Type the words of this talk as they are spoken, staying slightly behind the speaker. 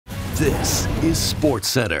This is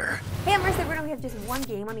Sportscentre. Hey, I'm Marissa Bruno. We have just one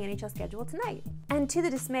game on the NHL schedule tonight. And to the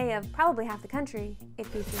dismay of probably half the country, it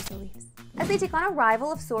features the Leafs, as they take on a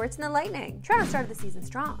rival of sorts in the Lightning. Toronto started the season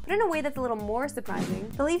strong, but in a way that's a little more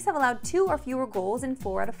surprising, the Leafs have allowed 2 or fewer goals in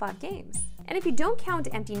 4 out of 5 games. And if you don't count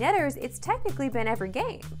empty netters, it's technically been every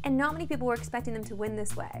game. And not many people were expecting them to win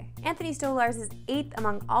this way. Anthony Stolarz is 8th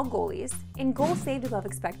among all goalies in goals saved above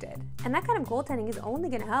expected. And that kind of goaltending is only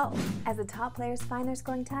going to help as the top players find their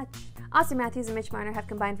scoring touch. Austin Matthews and Mitch Marner have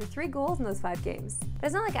combined for 3 goals in those 5 games. But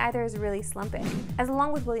it's not like either is really slumping, as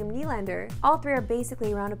along with William Nylander, all 3 are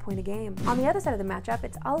basically around a point a game. On the other side of the matchup,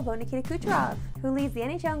 it's all about Nikita Kucherov, who leads the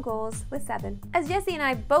NHL in goals with 7. As Jesse and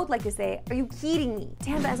I both like to say, are you kidding me?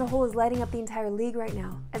 Tampa as a whole is lighting up the entire league right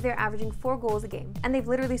now, as they're averaging 4 goals a game, and they've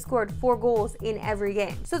literally scored 4 goals in every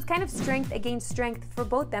game. So it's kind of strength against strength for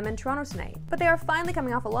both them and Toronto tonight. But they are finally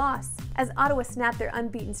coming off a loss, as Ottawa snapped their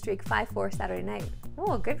unbeaten streak 5-4 Saturday night.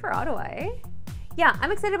 Oh, good for Ottawa, eh? Yeah,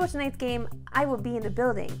 I'm excited about tonight's game. I will be in the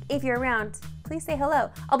building. If you're around, please say hello.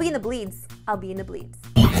 I'll be in the bleeds. I'll be in the bleeds.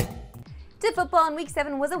 To football in Week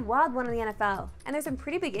 7 was a wild one in the NFL, and there's some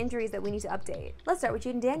pretty big injuries that we need to update. Let's start with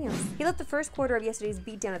Jaden Daniels. He left the first quarter of yesterday's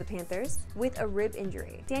beatdown of the Panthers with a rib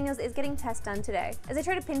injury. Daniels is getting tests done today, as they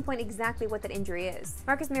try to pinpoint exactly what that injury is.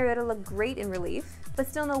 Marcus Mariota looked great in relief, but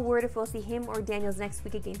still no word if we'll see him or Daniels next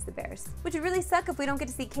week against the Bears, which would really suck if we don't get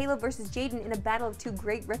to see Caleb versus Jaden in a battle of 2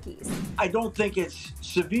 great rookies. I don't think it's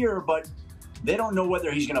severe, but they don't know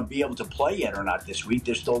whether he's going to be able to play yet or not this week.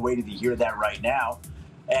 They're still waiting to hear that right now.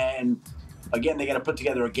 And again, they got to put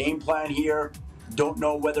together a game plan here. Don't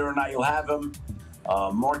know whether or not you'll have him.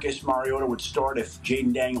 Marcus Mariota would start if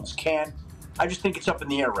Jaden Daniels can't. I just think it's up in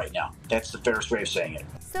the air right now. That's the fairest way of saying it.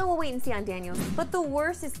 So we'll wait and see on Daniels. But the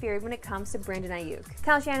worst is feared when it comes to Brandon Ayuk.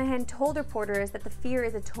 Kyle Shanahan told reporters that the fear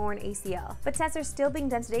is a torn ACL, but tests are still being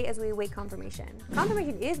done today as we await confirmation.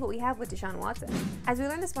 Confirmation is what we have with Deshaun Watson, as we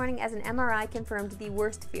learned this morning as an MRI confirmed the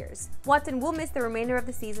worst fears. Watson will miss the remainder of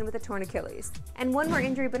the season with a torn Achilles, and one more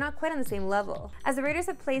injury but not quite on the same level. As the Raiders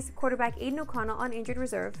have placed quarterback Aiden O'Connell on injured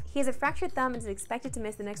reserve, he has a fractured thumb and is expected to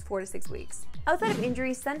miss the next 4 to 6 weeks. Outside of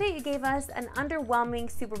injuries, Sunday it gave us an underwhelming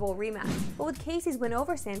Super Bowl rematch, but with Casey's win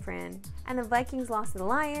over San Fran, and the Vikings lost to the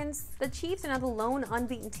Lions, the Chiefs are now the lone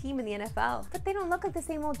unbeaten team in the NFL. But they don't look like the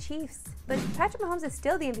same old Chiefs. But Patrick Mahomes is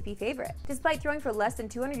still the MVP favorite, despite throwing for less than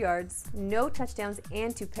 200 yards, no touchdowns,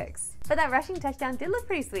 and 2 picks. But that rushing touchdown did look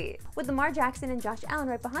pretty sweet, with Lamar Jackson and Josh Allen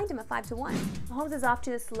right behind him at 5-1. Mahomes is off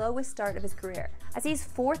to the slowest start of his career, as he's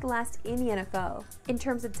 4th last in the NFL in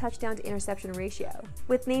terms of touchdown to interception ratio,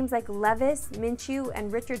 with names like Levis, Minshew,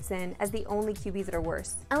 and Richardson as the only QBs that are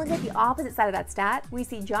worse. And look at the opposite side of that stat, we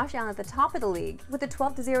see Josh Allen at the top of the league with a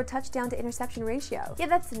 12-0 touchdown to interception ratio. Yeah,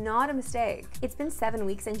 that's not a mistake. It's been 7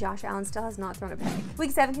 weeks and Josh Allen still has not thrown a peg.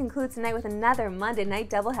 Week 7 concludes tonight with another Monday night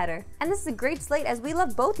doubleheader, and this is a great slate as we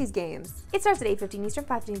love both these games. It starts at 8:15 Eastern,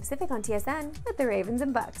 5:15 Pacific on TSN with the Ravens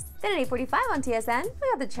and Bucks. Then at 8:45 on TSN, we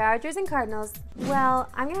got the Chargers and Cardinals. Well,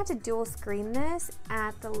 I'm gonna have to dual screen this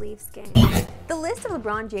at the Leafs game. The list of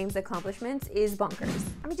LeBron James' accomplishments is bonkers.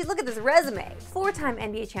 I mean, just look at this resume. 4-time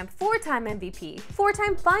NBA champ, 4-time MVP,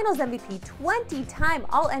 4-time Finals MVP, 20-time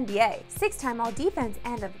All-NBA, 6-time All-Defense,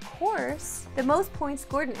 and of course, the most points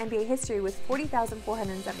scored in NBA history with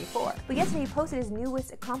 40,474. But yesterday he posted his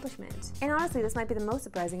newest accomplishment. And honestly, this might be the most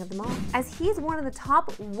surprising of them all, as he's one of the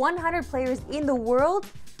top 100 players in the world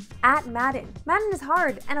at Madden. Madden is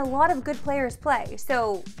hard, and a lot of good players play,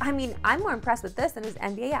 so, I mean, I'm more impressed with this than his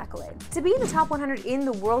NBA accolades. To be in the top 100 in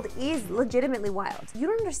the world is legitimately wild. You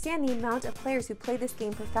don't understand the amount of players who play this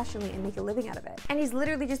game professionally and make a living out of it. And he's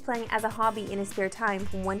literally just playing as a hobby in his spare time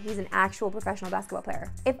from when he's an actual professional basketball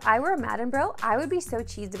player. If I were a Madden bro, I would be so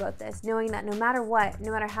cheesed about this, knowing that no matter what,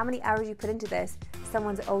 no matter how many hours you put into this,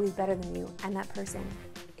 someone's always better than you, and that person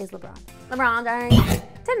is LeBron. LeBron James.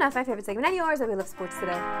 10 off my favorite segment, and yours, why we love sports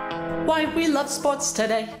today. Why we love sports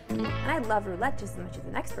today. And I love roulette just as much as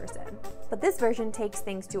the next person. But this version takes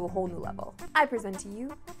things to a whole new level. I present to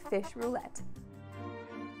you Fish Roulette.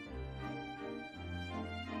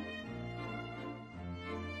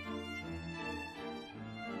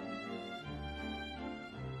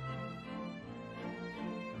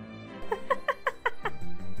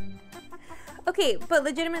 Okay, but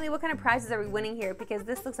legitimately, what kind of prizes are we winning here? Because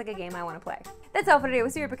this looks like a game I want to play. That's all for today. We'll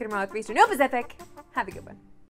see you at Pick and Roll with Reese. No Pacific. Have a good one.